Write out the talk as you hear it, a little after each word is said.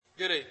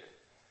Good evening.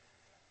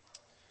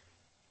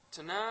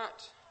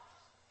 Tonight,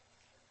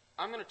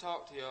 I'm going to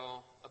talk to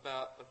y'all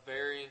about a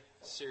very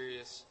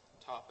serious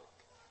topic.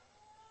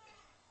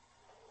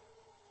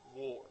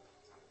 War.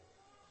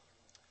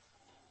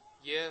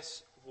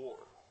 Yes, war.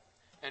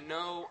 And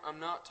no, I'm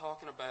not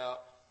talking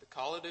about the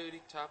Call of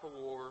Duty type of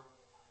war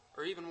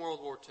or even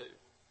World War II.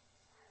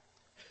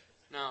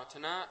 Now,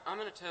 tonight, I'm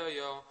going to tell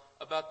y'all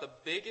about the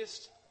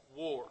biggest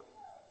war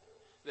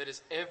that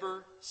has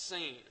ever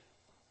seen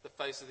the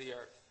face of the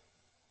earth.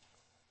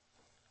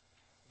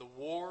 The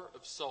war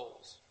of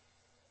souls.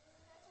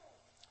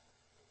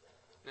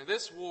 Now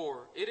this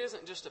war, it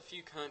isn't just a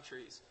few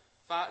countries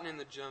fighting in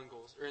the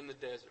jungles or in the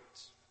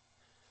deserts.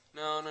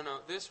 No.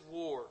 This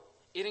war,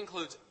 it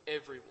includes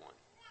everyone.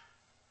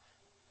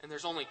 And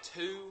there's only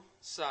two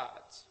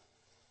sides.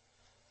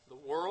 The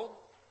world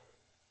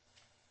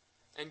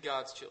and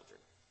God's children.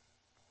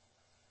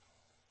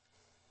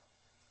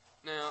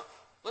 Now,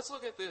 let's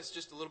look at this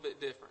just a little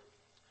bit different.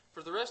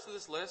 For the rest of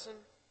this lesson,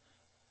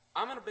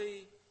 I'm going to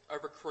be a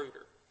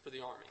recruiter for the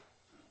Army.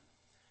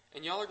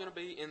 And y'all are going to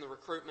be in the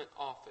recruitment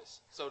office,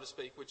 so to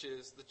speak, which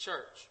is the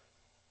church.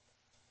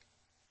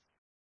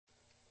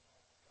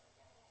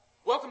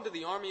 Welcome to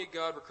the Army of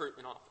God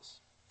Recruitment Office.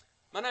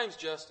 My name's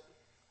Justin,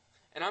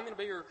 and I'm going to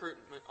be your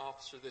recruitment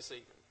officer this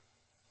evening.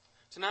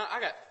 Tonight,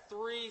 I got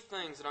 3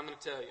 things that I'm going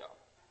to tell y'all.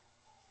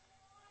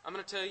 I'm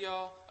going to tell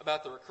y'all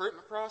about the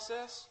recruitment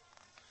process.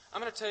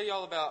 I'm going to tell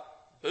y'all about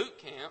boot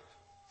camp.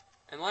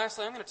 And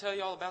lastly, I'm going to tell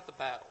y'all about the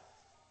battle.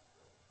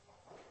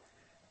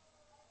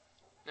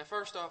 Now,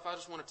 first off, I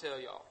just want to tell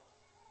y'all,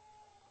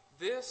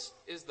 this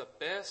is the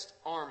best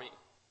army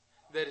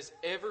that has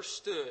ever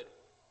stood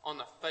on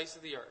the face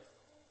of the earth.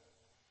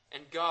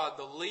 And God,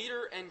 the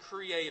leader and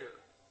creator,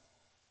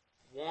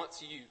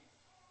 wants you.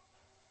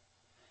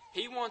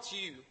 He wants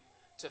you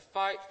to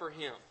fight for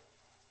Him.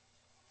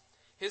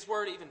 His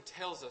word even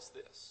tells us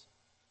this.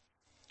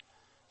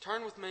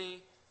 Turn with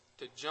me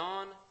to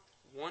John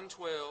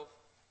 1:12,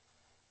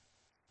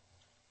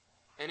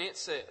 and it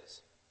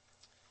says,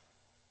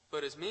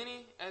 "But as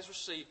many as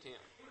received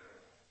Him,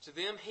 to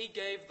them He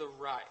gave the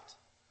right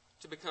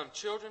to become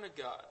children of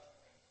God,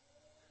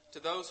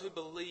 to those who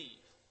believe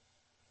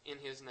in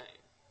His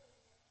name."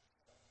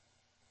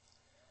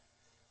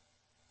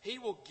 He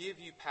will give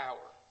you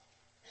power,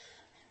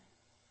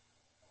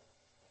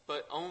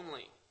 but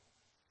only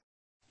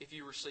if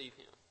you receive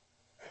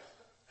Him.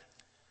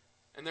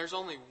 And there's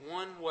only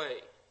one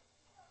way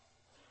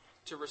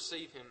to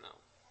receive Him,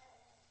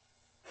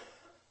 though.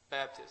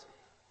 Baptism.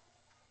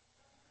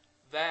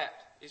 That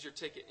is your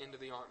ticket into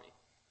the army.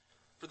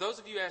 For those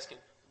of you asking,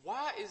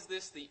 why is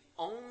this the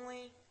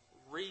only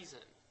reason?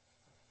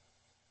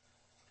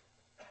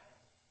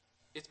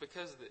 It's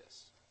because of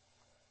this.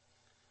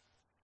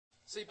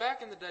 See,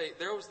 back in the day,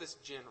 there was this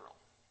general.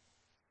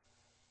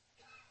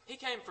 He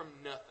came from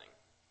nothing.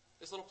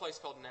 This little place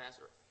called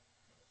Nazareth.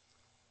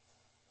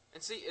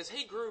 And see, as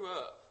he grew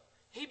up,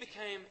 he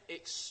became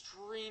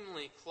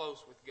extremely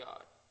close with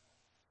God.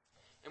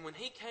 And when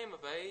he came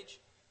of age,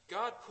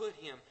 God put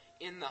him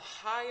in the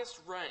highest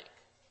rank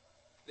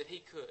that he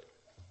could.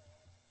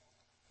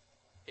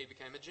 He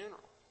became a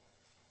general.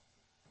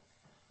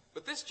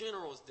 But this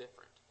general was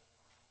different.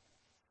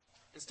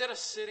 Instead of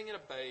sitting at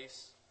a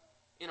base,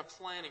 in a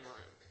planning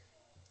room,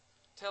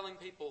 telling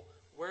people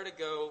where to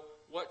go,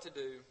 what to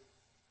do,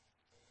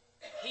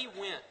 he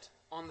went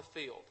on the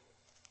field.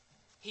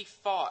 He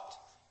fought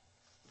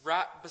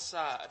right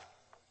beside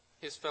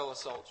his fellow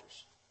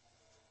soldiers.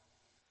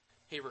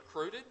 He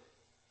recruited,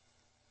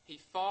 he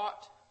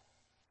fought,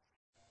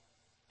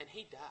 and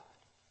he died.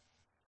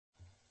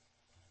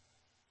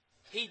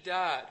 He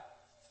died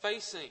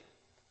facing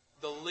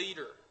the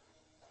leader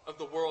of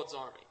the world's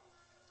army,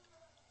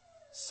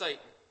 Satan.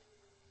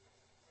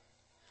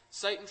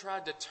 Satan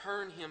tried to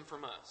turn him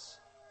from us.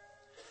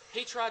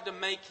 He tried to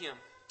make him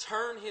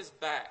turn his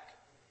back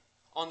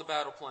on the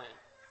battle plan,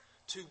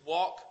 to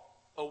walk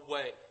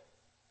away.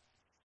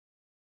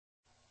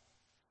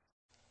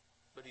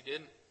 But he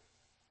didn't.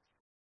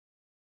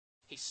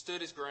 He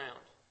stood his ground.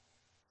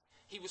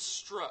 He was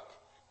struck.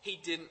 He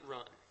didn't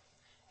run.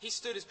 He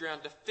stood his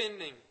ground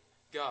defending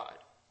God.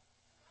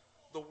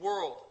 The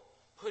world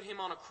put him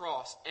on a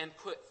cross and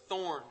put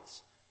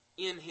thorns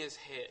in his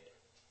head.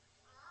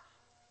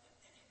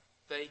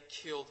 They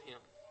killed him.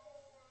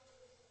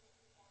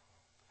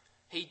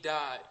 He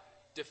died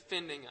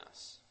defending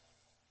us,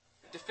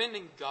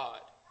 defending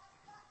God.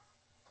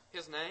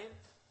 His name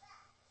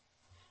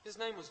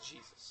was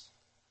Jesus.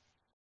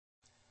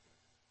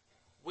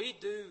 We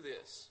do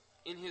this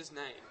in His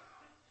name.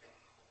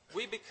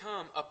 We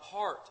become a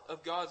part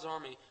of God's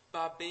army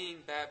by being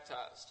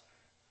baptized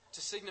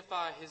to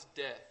signify His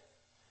death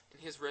and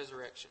His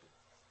resurrection.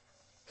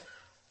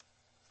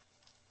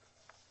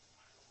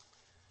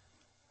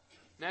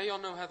 Now y'all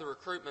know how the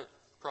recruitment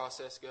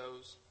process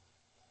goes.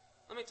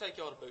 Let me take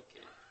y'all to boot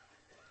camp.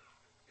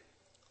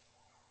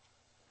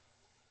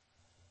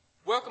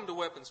 Welcome to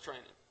weapons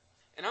training.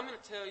 And I'm going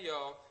to tell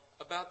y'all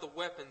about the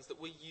weapons that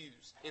we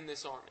use in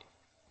this army.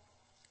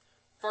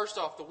 First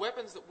off, the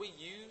weapons that we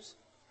use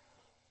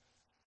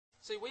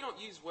See, we don't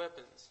use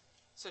weapons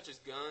such as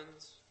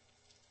guns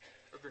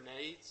or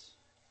grenades.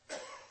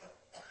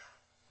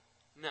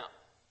 No.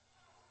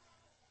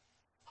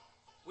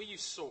 We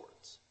use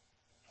swords.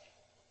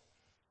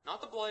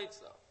 Not the blades,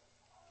 though.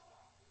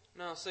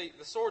 No, see,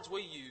 the swords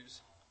we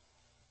use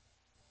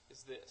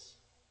is this.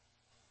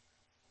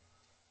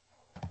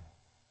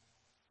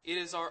 It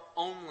is our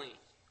only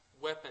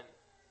weapon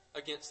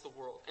against the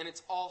world. And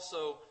it's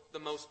also the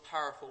most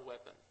powerful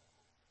weapon.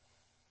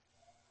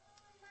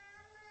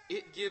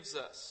 It gives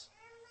us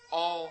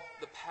all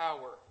the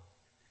power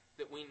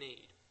that we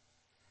need.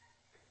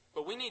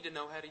 But we need to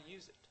know how to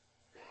use it.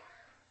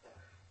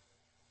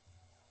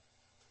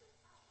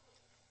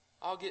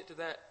 I'll get to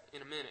that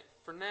in a minute.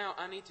 For now,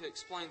 I need to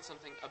explain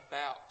something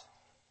about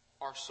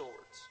our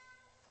swords.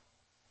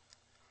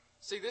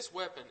 See, this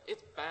weapon,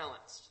 it's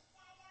balanced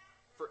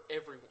for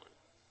everyone.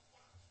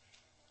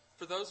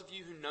 For those of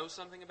you who know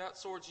something about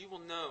swords, you will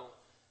know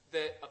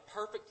that a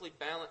perfectly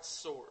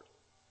balanced sword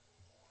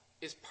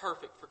is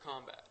perfect for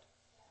combat.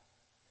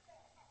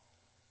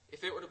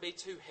 If it were to be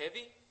too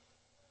heavy,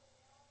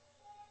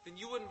 then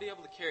you wouldn't be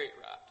able to carry it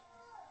right.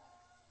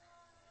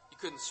 You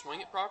couldn't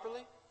swing it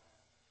properly.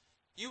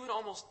 You would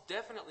almost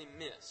definitely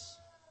miss.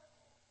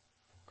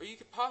 Or you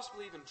could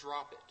possibly even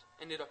drop it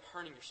and end up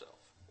hurting yourself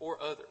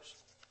or others.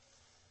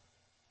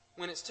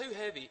 When it's too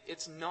heavy,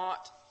 it's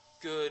not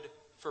good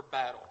for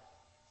battle.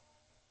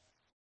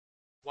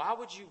 Why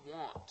would you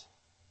want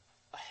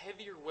a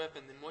heavier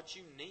weapon than what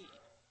you need?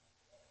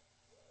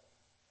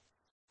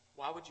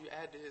 Why would you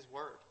add to His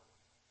Word?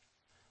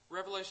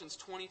 Revelations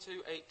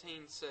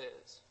 22:18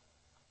 says,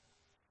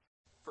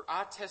 "For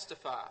I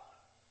testify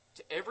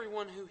to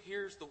everyone who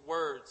hears the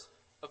words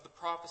of the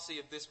prophecy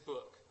of this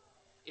book,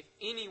 if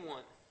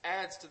anyone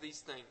adds to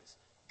these things,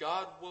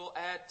 God will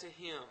add to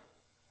him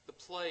the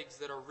plagues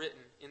that are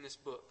written in this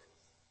book."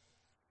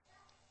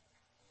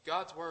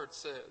 God's Word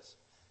says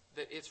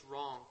that it's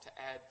wrong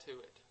to add to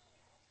it.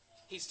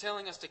 He's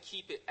telling us to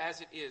keep it as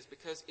it is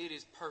because it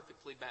is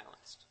perfectly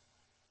balanced.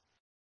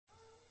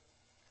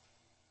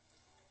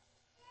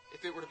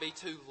 If it were to be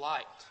too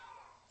light,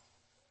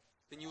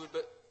 then you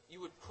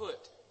would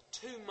put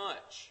too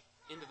much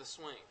into the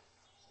swing.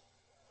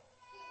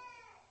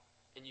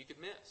 And you could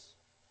miss.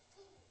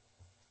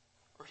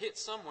 Or hit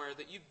somewhere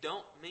that you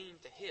don't mean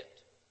to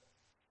hit.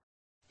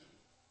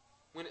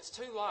 When it's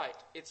too light,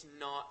 it's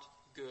not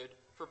good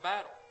for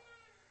battle.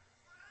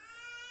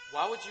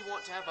 Why would you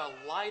want to have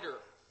a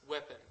lighter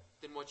weapon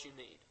than what you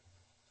need?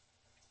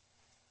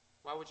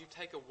 Why would you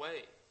take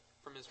away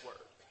from His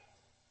Word?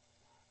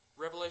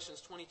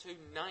 Revelations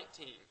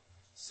 22:19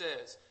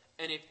 says,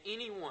 "And if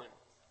anyone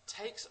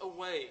takes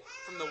away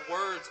from the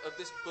words of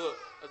this book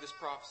of this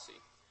prophecy,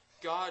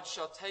 God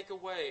shall take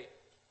away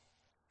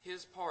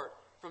his part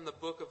from the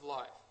book of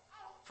life,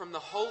 from the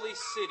holy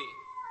city,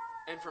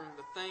 and from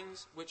the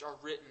things which are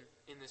written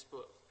in this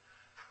book."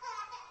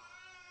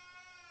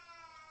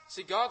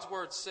 See, God's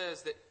Word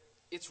says that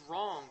it's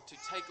wrong to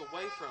take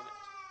away from it.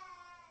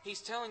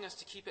 He's telling us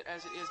to keep it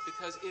as it is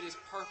because it is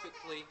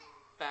perfectly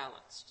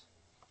balanced.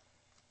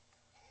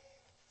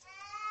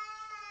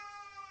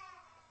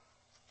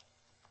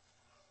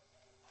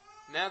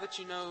 Now that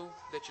you know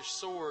that your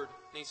sword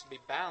needs to be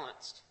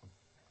balanced,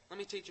 let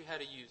me teach you how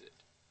to use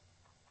it.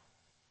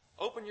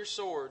 Open your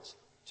swords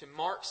to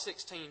Mark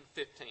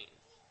 16:15.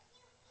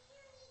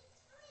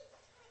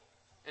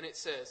 And it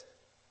says,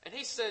 "And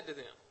He said to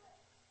them,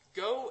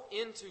 Go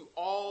into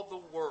all the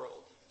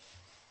world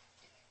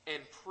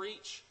and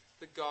preach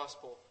the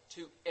gospel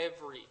to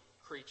every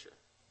creature."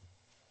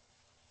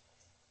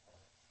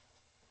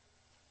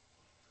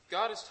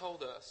 God has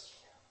told us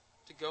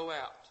to go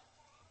out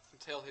and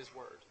tell His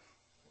Word.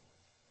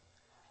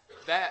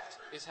 That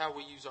is how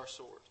we use our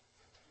sword.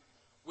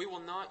 We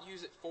will not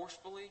use it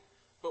forcefully,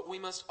 but we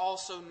must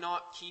also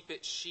not keep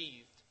it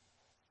sheathed.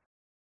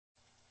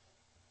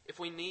 If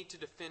we need to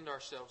defend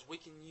ourselves, we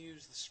can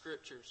use the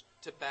Scriptures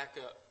to back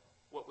up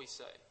what we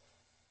say.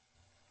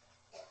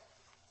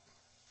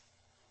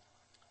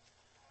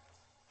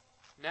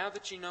 Now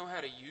that you know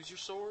how to use your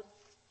sword,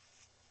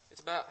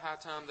 it's about high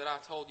time that I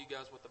told you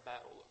guys what the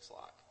battle looks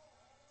like.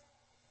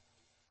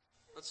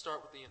 Let's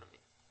start with the enemy.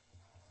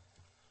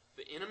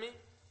 The enemy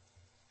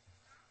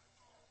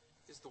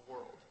is the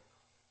world.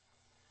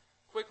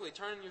 Quickly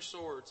turn your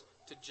swords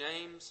to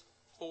James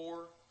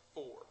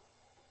 4:4.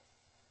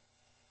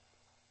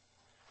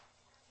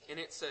 And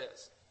it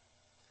says,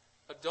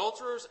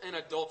 "Adulterers and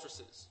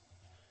adulteresses,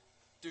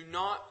 do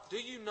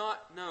you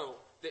not know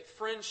that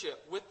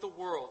friendship with the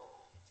world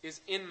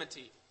is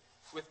enmity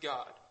with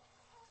God?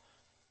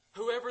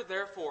 Whoever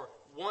therefore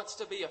wants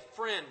to be a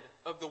friend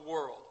of the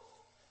world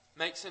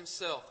makes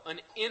himself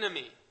an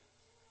enemy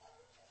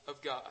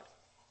of God."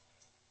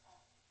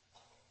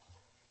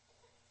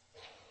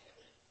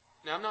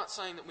 Now, I'm not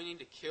saying that we need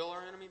to kill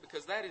our enemy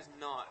because that is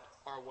not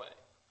our way.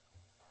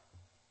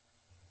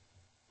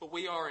 But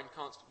we are in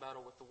constant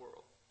battle with the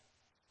world.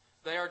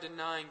 They are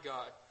denying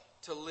God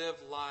to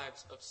live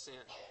lives of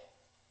sin.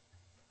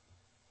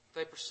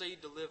 They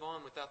proceed to live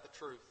on without the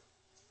truth,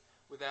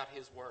 without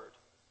His Word.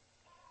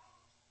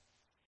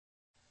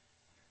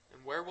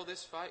 And where will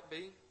this fight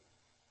be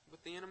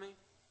with the enemy?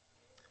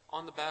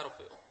 On the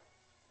battlefield.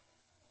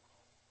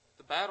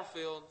 The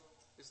battlefield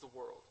is the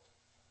world.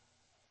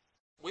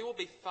 We will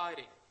be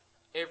fighting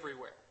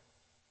everywhere.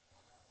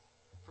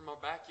 From our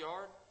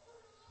backyard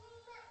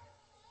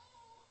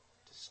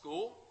to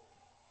school,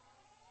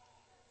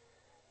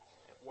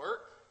 at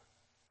work,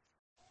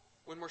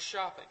 when we're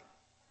shopping,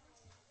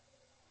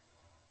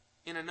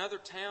 in another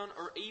town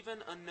or even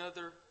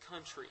another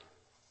country.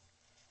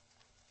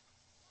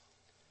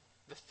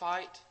 The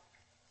fight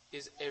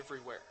is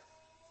everywhere.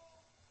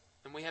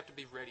 And we have to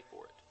be ready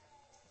for it.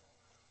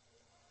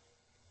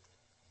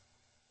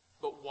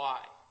 But why?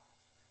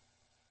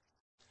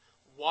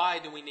 Why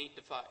do we need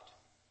to fight?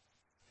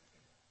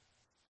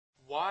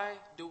 Why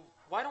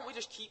don't we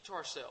just keep to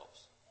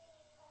ourselves?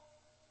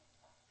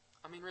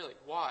 I mean, really,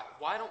 why?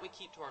 Why don't we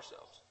keep to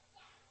ourselves?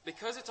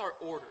 Because it's our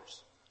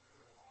orders.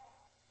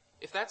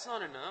 If that's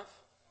not enough,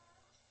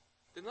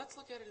 then let's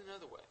look at it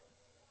another way.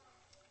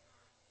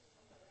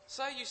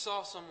 Say you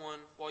saw someone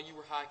while you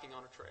were hiking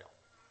on a trail.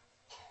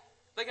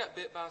 They got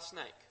bit by a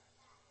snake.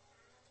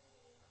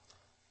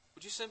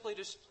 Would you simply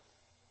just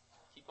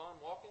keep on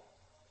walking?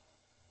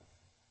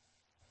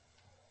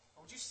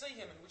 Or would you see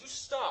him and would you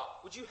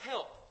stop? Would you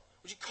help?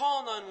 Would you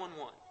call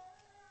 911?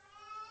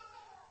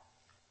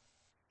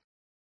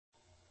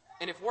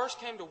 And if worse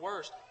came to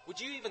worst, would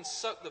you even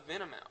suck the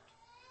venom out?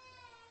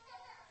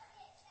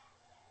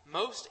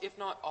 Most, if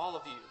not all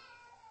of you,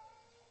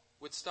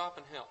 would stop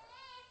and help.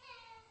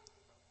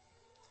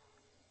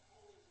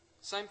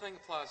 Same thing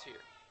applies here.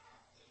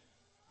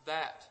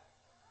 That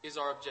is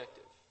our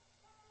objective.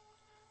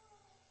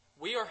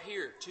 We are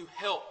here to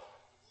help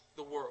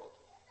the world.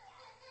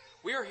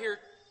 We are here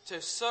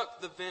to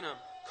suck the venom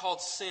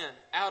called sin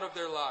out of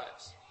their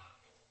lives.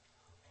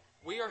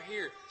 We are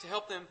here to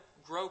help them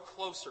grow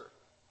closer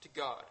to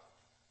God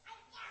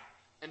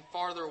and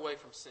farther away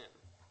from sin.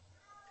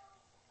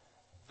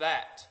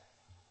 That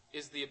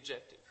is the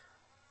objective.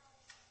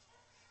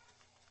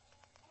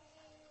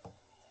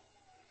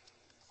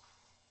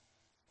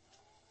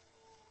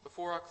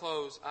 Before I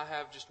close, I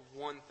have just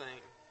one thing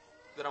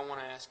that I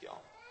want to ask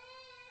y'all.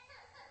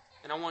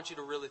 And I want you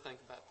to really think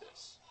about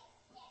this.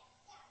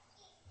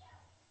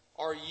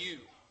 Are you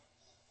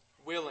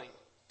willing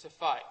to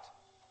fight?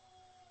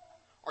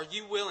 Are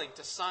you willing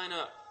to sign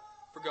up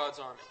for God's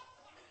army?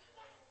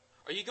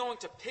 Are you going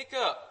to pick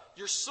up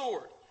your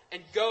sword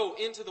and go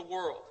into the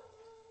world?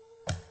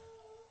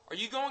 Are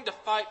you going to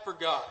fight for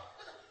God?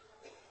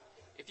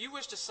 If you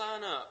wish to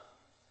sign up,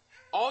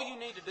 all you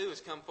need to do is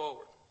come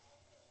forward.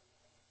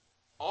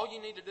 All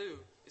you need to do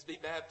is be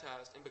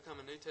baptized and become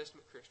a New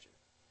Testament Christian.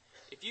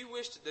 If you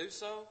wish to do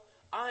so,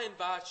 I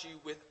invite you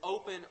with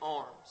open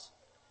arms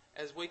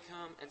as we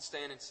come and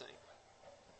stand and sing.